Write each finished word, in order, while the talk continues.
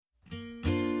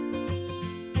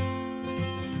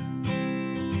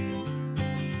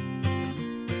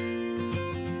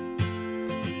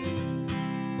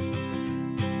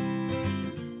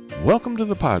Welcome to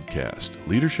the podcast,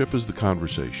 Leadership is the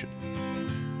Conversation.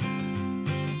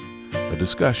 A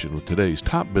discussion with today's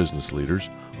top business leaders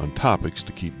on topics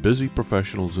to keep busy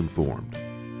professionals informed.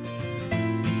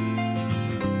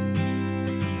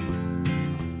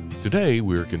 Today,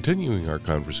 we are continuing our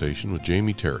conversation with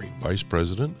Jamie Terry, Vice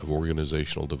President of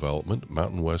Organizational Development,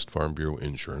 Mountain West Farm Bureau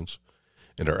Insurance,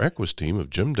 and our Equus team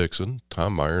of Jim Dixon,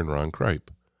 Tom Meyer, and Ron Kripe.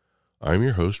 I'm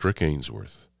your host, Rick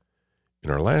Ainsworth. In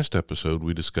our last episode,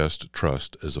 we discussed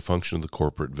trust as a function of the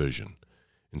corporate vision.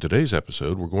 In today's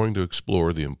episode, we're going to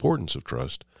explore the importance of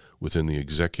trust within the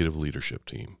executive leadership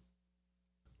team.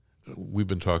 We've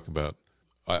been talking about,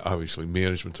 obviously,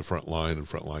 management to front line and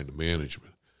front line to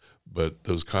management, but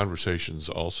those conversations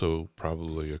also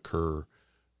probably occur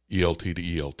ELT to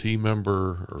ELT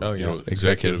member, or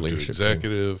executive to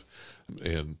executive,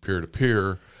 and peer to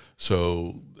peer.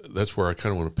 So that's where I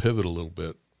kind of want to pivot a little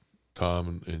bit,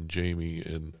 Tom and Jamie,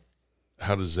 and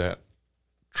how does that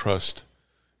trust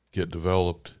get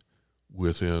developed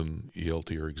within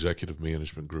ELT or executive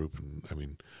management group? And I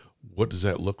mean, what does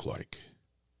that look like?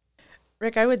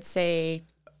 Rick, I would say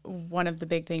one of the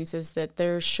big things is that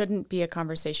there shouldn't be a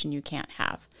conversation you can't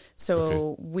have.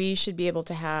 So we should be able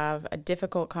to have a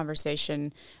difficult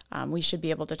conversation. We should be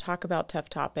able to talk about tough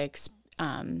topics.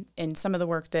 And some of the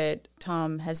work that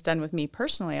Tom has done with me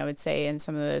personally, I would say, and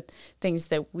some of the things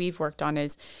that we've worked on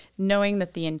is knowing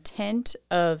that the intent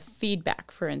of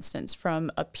feedback, for instance,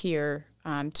 from a peer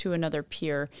to another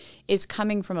peer is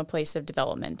coming from a place of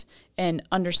development and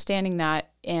understanding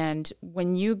that. And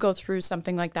when you go through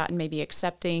something like that and maybe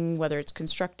accepting whether it's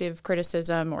constructive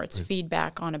criticism or it's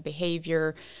feedback on a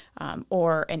behavior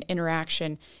or an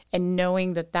interaction, and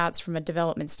knowing that that's from a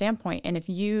development standpoint. And if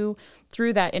you,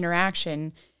 through that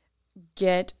interaction,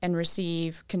 get and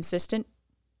receive consistent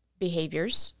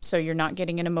behaviors, so you're not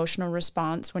getting an emotional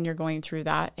response when you're going through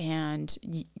that, and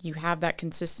you have that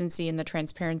consistency and the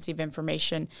transparency of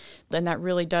information, then that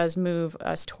really does move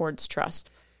us towards trust.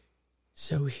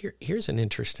 So here's an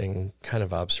interesting kind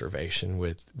of observation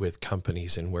with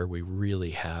companies and where we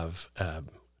really have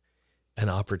an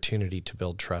opportunity to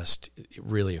build trust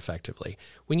really effectively.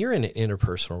 When you're in an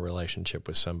interpersonal relationship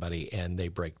with somebody and they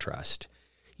break trust,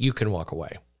 you can walk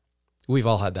away. We've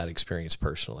all had that experience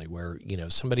personally where,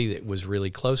 somebody that was really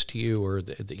close to you or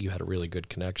that you had a really good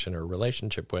connection or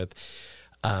relationship with,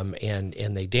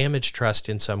 and they damage trust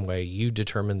in some way, you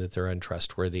determine that they're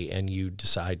untrustworthy and you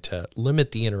decide to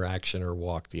limit the interaction or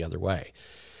walk the other way.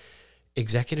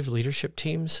 Executive leadership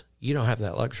teams, you don't have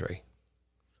that luxury.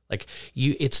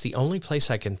 It's the only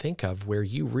place I can think of where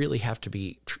you really have to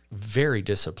be very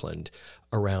disciplined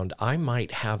around, I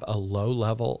might have a low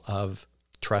level of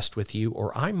trust with you,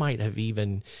 or I might have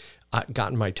even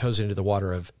gotten my toes into the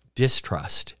water of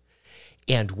distrust.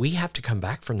 And we have to come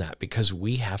back from that because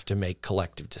we have to make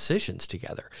collective decisions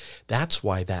together. That's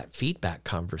why that feedback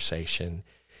conversation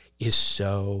is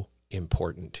so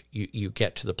important. You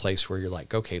get to the place where you're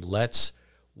like, okay, let's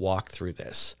walk through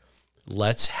this.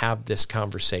 Let's have this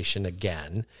conversation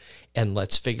again, and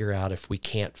let's figure out if we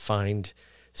can't find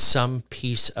some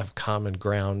piece of common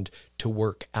ground to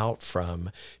work out from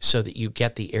so that you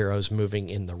get the arrows moving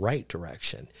in the right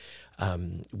direction.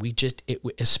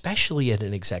 Especially at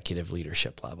an executive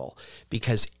leadership level,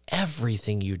 because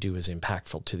everything you do is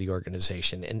impactful to the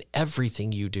organization and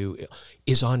everything you do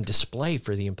is on display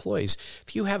for the employees.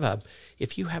 If you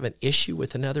have an issue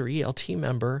with another ELT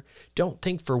member, don't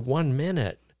think for 1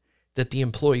 minute that the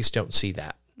employees don't see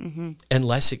that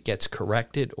unless it gets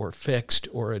corrected or fixed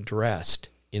or addressed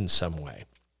in some way.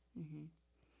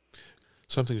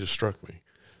 Something just struck me,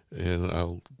 and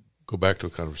I'll go back to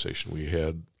a conversation we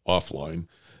had offline.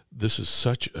 This is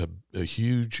such a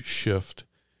huge shift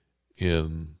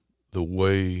in the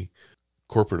way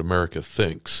corporate America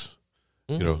thinks.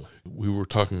 We were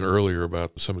talking earlier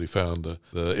about somebody found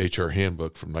the HR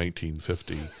handbook from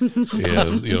 1950,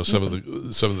 and some of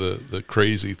the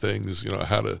crazy things.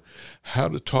 How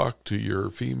to talk to your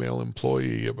female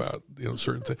employee about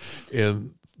certain things,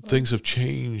 and things have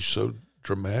changed so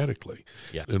dramatically.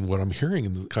 Yeah. And what I'm hearing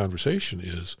in the conversation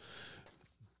is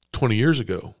 20 years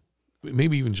ago,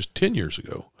 maybe even just 10 years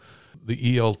ago,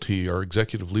 the ELT, our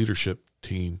executive leadership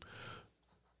team,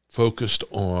 focused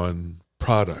on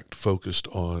product, focused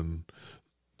on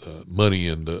the money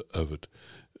end of it.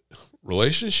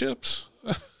 Relationships?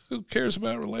 Who cares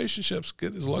about relationships?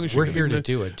 As long as we're here to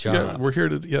do a job. Yeah, we're here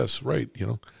to, yes, right.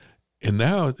 And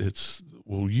now it's,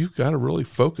 you've got to really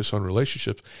focus on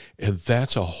relationships, and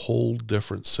that's a whole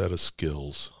different set of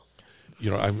skills.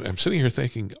 I'm sitting here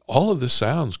thinking, all of this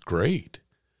sounds great,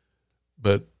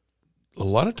 but a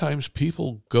lot of times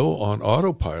people go on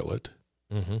autopilot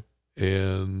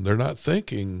and they're not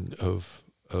thinking of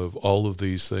all of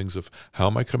these things of how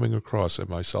am I coming across?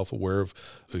 Am I self-aware of,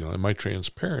 am I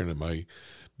transparent? Am I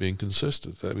being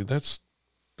consistent? I mean, that's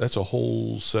a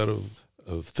whole set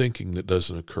of thinking that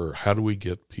doesn't occur. How do we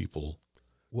get people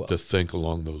to think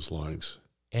along those lines?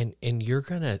 And you're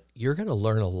gonna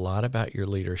learn a lot about your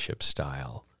leadership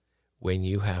style when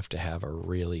you have to have a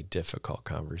really difficult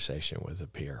conversation with a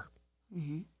peer.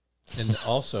 Mm-hmm. And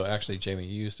also, actually, Jamie,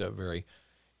 you used a very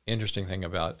interesting thing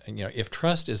about, if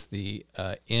trust is the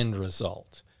end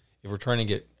result, if we're trying to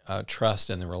get trust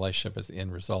in the relationship as the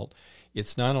end result,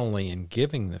 it's not only in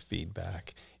giving the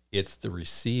feedback, it's the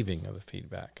receiving of the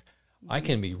feedback. Mm-hmm. I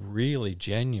can be really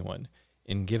genuine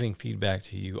in giving feedback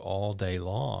to you all day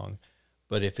long,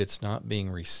 but if it's not being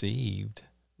received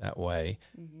that way,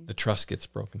 mm-hmm. the trust gets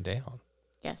broken down.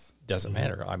 Yes. Doesn't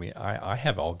matter. I mean, I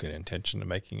have all good intention of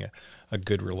making a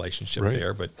good relationship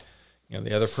there, but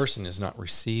the other person is not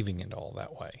receiving it all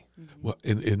that way. Mm-hmm. Well,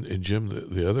 and Jim,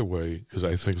 the other way, because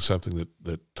I think something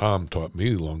that Tom taught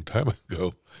me a long time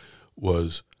ago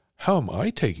was, how am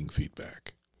I taking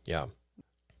feedback? Yeah.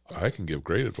 I can give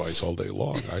great advice all day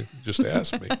long. Just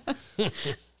ask me.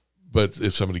 But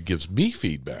if somebody gives me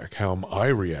feedback, how am I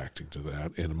reacting to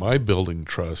that? And am I building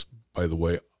trust by the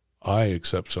way I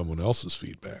accept someone else's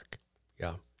feedback?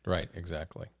 Yeah. Right,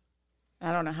 exactly.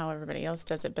 I don't know how everybody else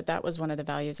does it, but that was one of the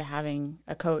values of having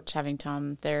a coach, having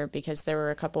Tom there, because there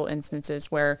were a couple instances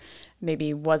where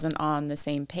maybe wasn't on the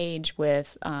same page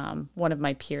with one of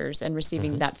my peers, and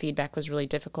receiving mm-hmm. that feedback was really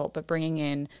difficult. But bringing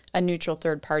in a neutral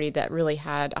third party that really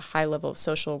had a high level of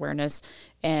social awareness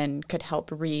and could help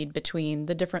read between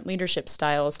the different leadership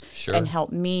styles and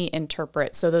help me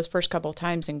interpret. So those first couple of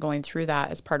times in going through that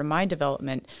as part of my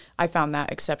development, I found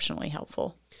that exceptionally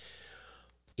helpful.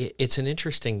 It's an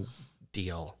interesting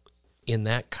deal in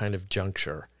that kind of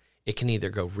juncture. It can either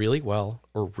go really well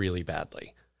or really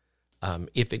badly.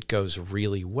 If it goes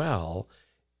really well,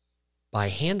 by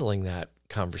handling that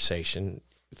conversation,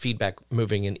 feedback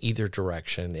moving in either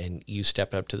direction, and you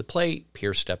step up to the plate,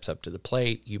 peer steps up to the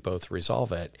plate, you both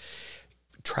resolve it,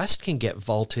 trust can get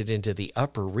vaulted into the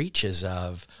upper reaches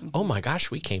of, oh my gosh,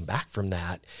 we came back from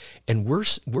that and we're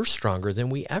stronger than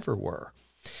we ever were.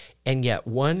 And yet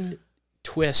one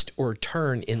twist or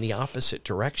turn in the opposite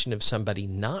direction of somebody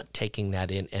not taking that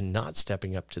in and not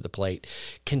stepping up to the plate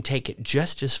can take it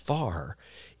just as far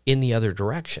in the other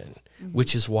direction, mm-hmm.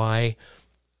 which is why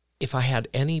if I had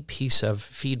any piece of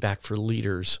feedback for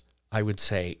leaders, I would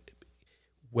say,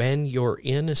 when you're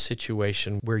in a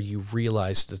situation where you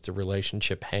realize that the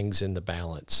relationship hangs in the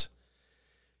balance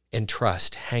and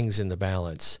trust hangs in the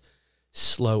balance,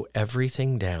 slow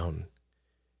everything down,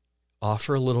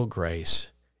 offer a little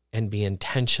grace, and be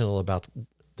intentional about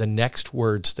the next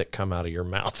words that come out of your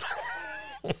mouth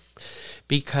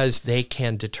because they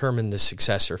can determine the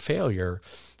success or failure.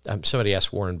 Somebody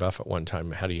asked Warren Buffett one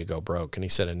time, how do you go broke? And he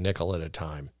said, a nickel at a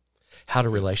time. How do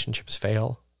relationships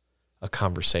fail? A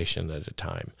conversation at a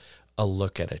time, a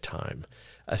look at a time,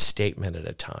 a statement at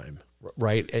a time,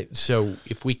 right? So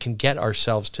if we can get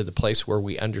ourselves to the place where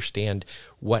we understand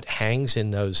what hangs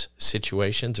in those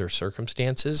situations or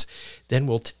circumstances, then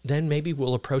maybe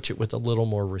we'll approach it with a little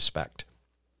more respect.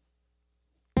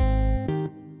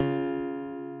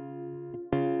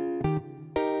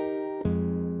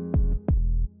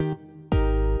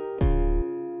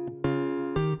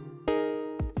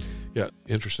 Yeah,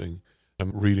 interesting.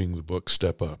 I'm reading the book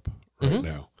Step Up right mm-hmm.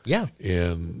 now. Yeah.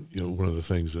 And, one of the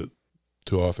things that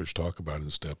two authors talk about in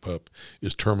Step Up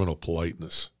is terminal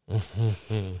politeness.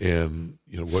 Mm-hmm. And,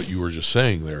 what you were just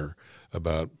saying there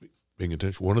about being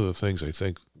intentional, one of the things I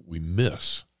think we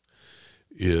miss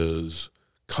is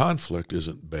conflict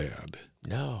isn't bad.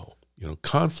 No.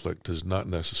 Conflict does not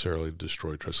necessarily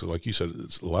destroy trust. So like you said,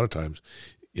 it's a lot of times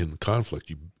in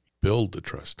conflict, you build the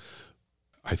trust.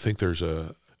 I think there's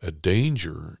a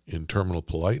danger in terminal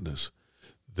politeness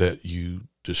that you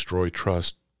destroy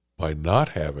trust by not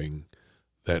having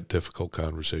that difficult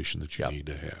conversation that you need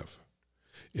to have.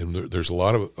 And there's a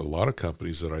lot of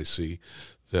companies that I see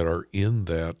that are in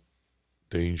that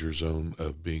danger zone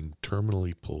of being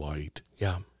terminally polite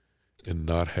and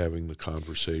not having the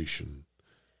conversation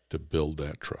to build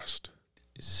that trust.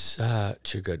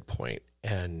 Such a good point.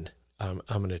 And I'm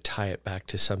going to tie it back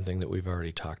to something that we've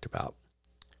already talked about.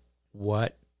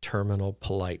 What terminal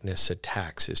politeness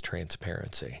attacks is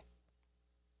transparency.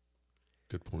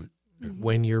 Good point. Yeah.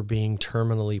 When you're being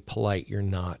terminally polite, you're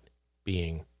not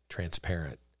being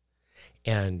transparent.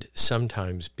 And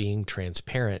sometimes being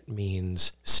transparent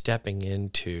means stepping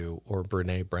into, or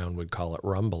Brene Brown would call it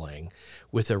rumbling,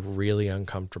 with a really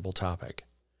uncomfortable topic.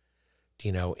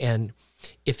 And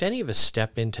if any of us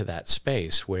step into that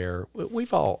space where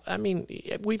we've all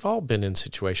been in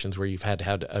situations where you've had to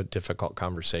have a difficult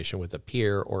conversation with a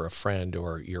peer or a friend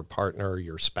or your partner or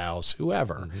your spouse,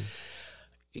 whoever,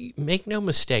 make no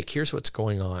mistake, here's what's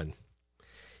going on.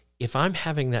 If I'm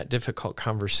having that difficult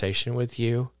conversation with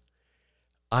you,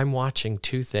 I'm watching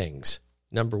two things.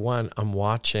 Number one, I'm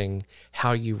watching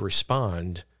how you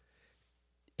respond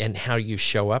and how you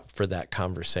show up for that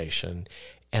conversation.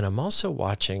 And I'm also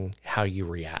watching how you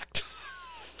react.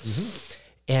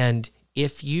 And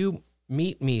if you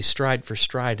meet me stride for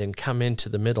stride and come into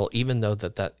the middle, even though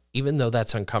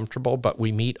that's uncomfortable, but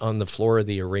we meet on the floor of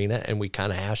the arena and we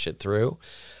kind of hash it through,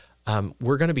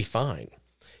 we're going to be fine.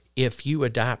 If you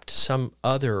adapt some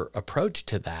other approach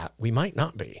to that, we might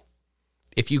not be.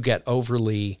 If you get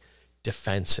overly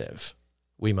defensive,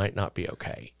 we might not be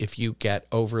okay. If you get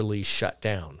overly shut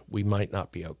down, we might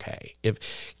not be okay. If,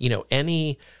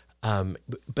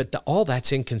 all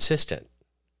that's inconsistent.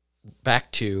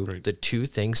 Back to the two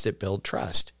things that build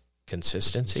trust: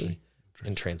 consistency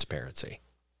and transparency.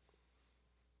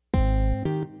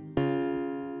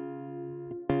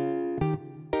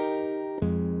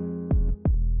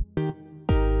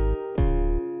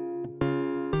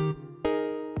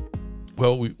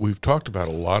 Well, we've talked about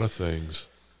a lot of things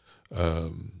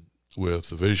with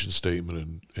the vision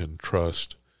statement and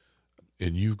trust,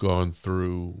 and you've gone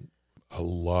through a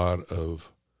lot of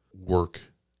work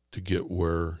to get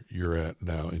where you're at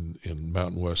now, and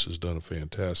Mountain West has done a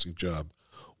fantastic job.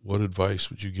 What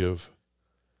advice would you give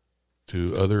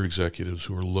to other executives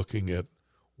who are looking at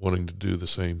wanting to do the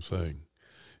same thing?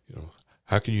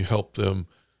 How can you help them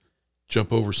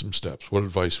jump over some steps? What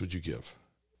advice would you give?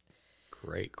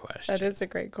 Great question. That is a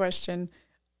great question.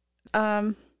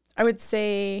 I would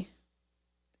say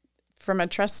from a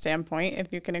trust standpoint,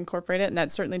 if you can incorporate it, and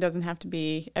that certainly doesn't have to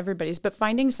be everybody's, but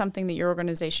finding something that your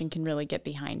organization can really get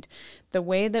behind. The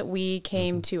way that we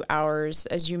came to ours,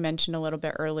 as you mentioned a little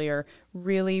bit earlier,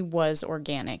 really was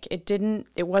organic.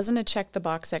 It wasn't a check the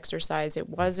box exercise. It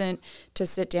wasn't to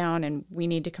sit down and we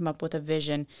need to come up with a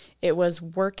vision. It was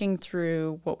working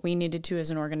through what we needed to as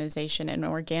an organization, and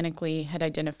organically had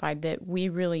identified that we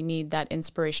really need that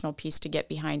inspirational piece to get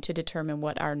behind to determine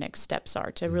what our next steps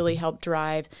are, to really help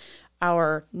drive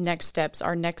our next steps,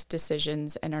 our next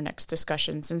decisions, and our next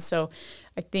discussions. And so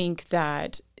I think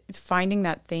that finding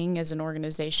that thing as an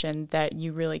organization that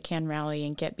you really can rally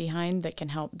and get behind, that can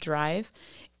help drive,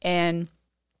 and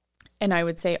I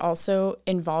would say also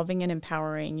involving and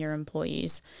empowering your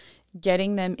employees,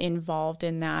 getting them involved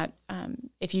in that.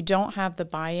 If you don't have the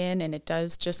buy-in and it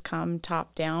does just come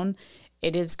top down,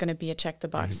 it is going to be a check the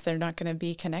box. Right. They're not going to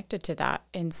be connected to that.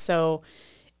 And so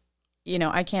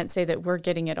I can't say that we're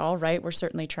getting it all right. We're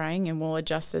certainly trying, and we'll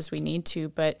adjust as we need to,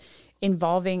 but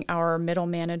involving our middle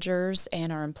managers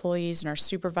and our employees and our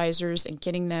supervisors and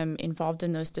getting them involved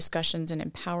in those discussions and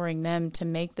empowering them to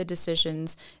make the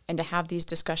decisions and to have these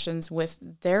discussions with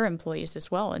their employees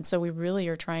as well. And so we really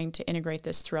are trying to integrate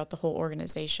this throughout the whole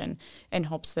organization in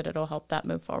hopes that it'll help that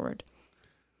move forward.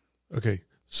 Okay,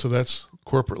 so that's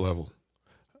corporate level.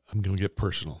 I'm going to get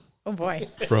personal. Oh, boy.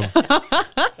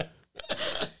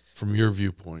 From your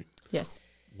viewpoint, yes,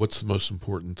 what's the most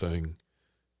important thing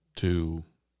to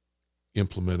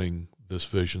implementing this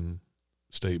vision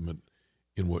statement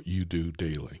in what you do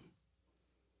daily?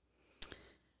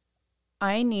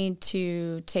 I need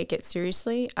to take it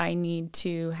seriously. I need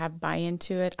to have buy-in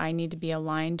to it. I need to be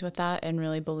aligned with that and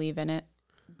really believe in it.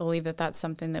 Believe that that's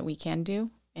something that we can do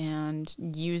and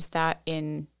use that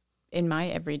in my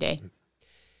everyday.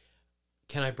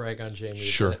 Can I brag on Jamie?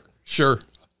 Sure.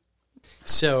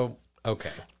 So,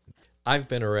 okay, I've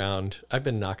been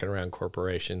knocking around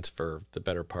corporations for the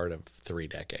better part of 3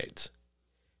 decades,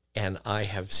 and I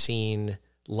have seen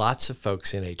lots of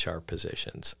folks in HR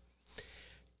positions.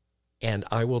 And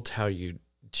I will tell you,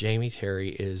 Jamie Terry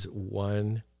is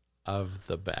one of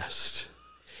the best.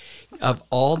 Of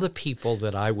all the people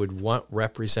that I would want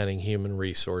representing human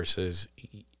resources,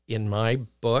 in my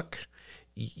book,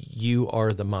 you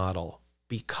are the model.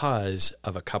 Because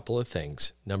of a couple of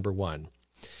things. Number one,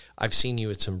 I've seen you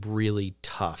at some really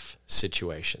tough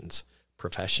situations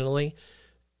professionally,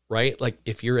 right? Like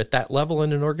if you're at that level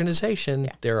in an organization,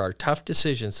 there are tough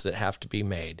decisions that have to be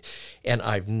made. And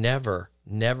I've never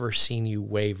seen you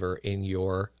waver in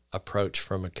your approach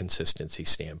from a consistency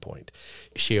standpoint.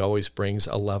 She always brings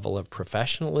a level of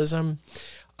professionalism.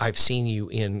 I've seen you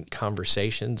in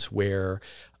conversations where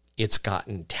it's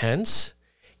gotten tense,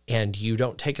 and you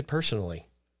don't take it personally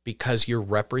because you're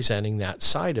representing that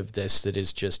side of this that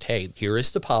is just, hey, here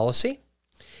is the policy.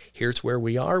 Here's where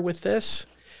we are with this.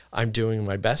 I'm doing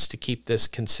my best to keep this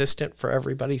consistent for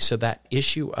everybody. So that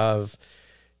issue of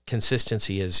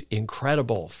consistency is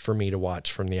incredible for me to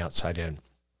watch from the outside in.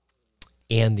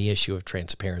 And the issue of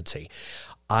transparency.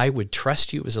 I would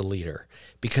trust you as a leader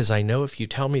because I know if you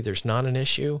tell me there's not an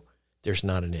issue, there's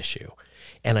not an issue.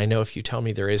 And I know if you tell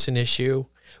me there is an issue,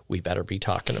 we better be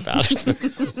talking about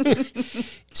it.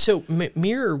 So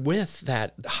mirror with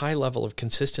that high level of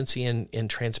consistency and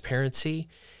transparency,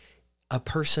 a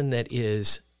person that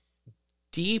is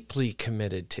deeply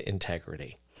committed to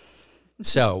integrity.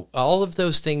 So all of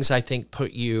those things, I think,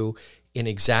 put you in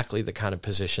exactly the kind of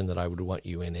position that I would want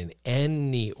you in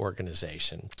any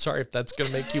organization. Sorry if that's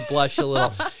going to make you blush a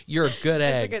little. You're a good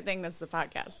egg. It's a good thing this is a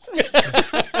podcast. Yeah.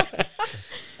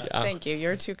 Thank you.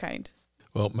 You're too kind.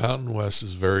 Well, Mountain West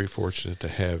is very fortunate to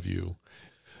have you.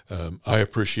 I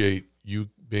appreciate you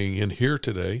being in here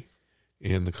today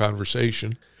in the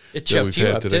conversation. It choked you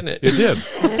up, didn't it? It did.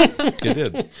 It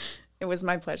did. It was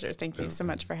my pleasure. Thank you so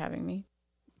much for having me.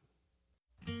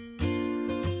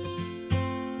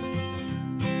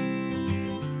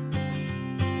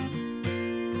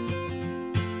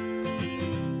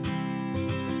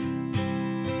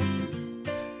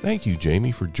 Thank you,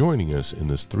 Jamie, for joining us in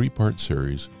this 3-part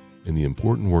series in the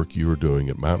important work you are doing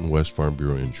at Mountain West Farm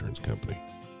Bureau Insurance Company.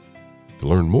 To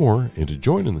learn more and to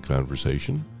join in the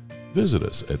conversation, visit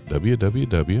us at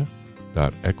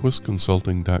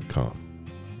www.equusconsulting.com.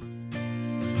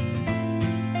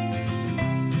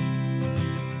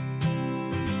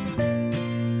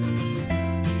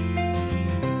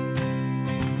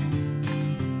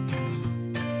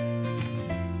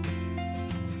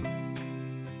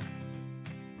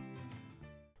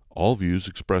 All views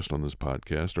expressed on this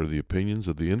podcast are the opinions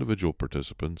of the individual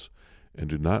participants and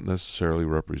do not necessarily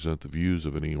represent the views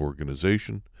of any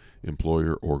organization,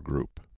 employer, or group.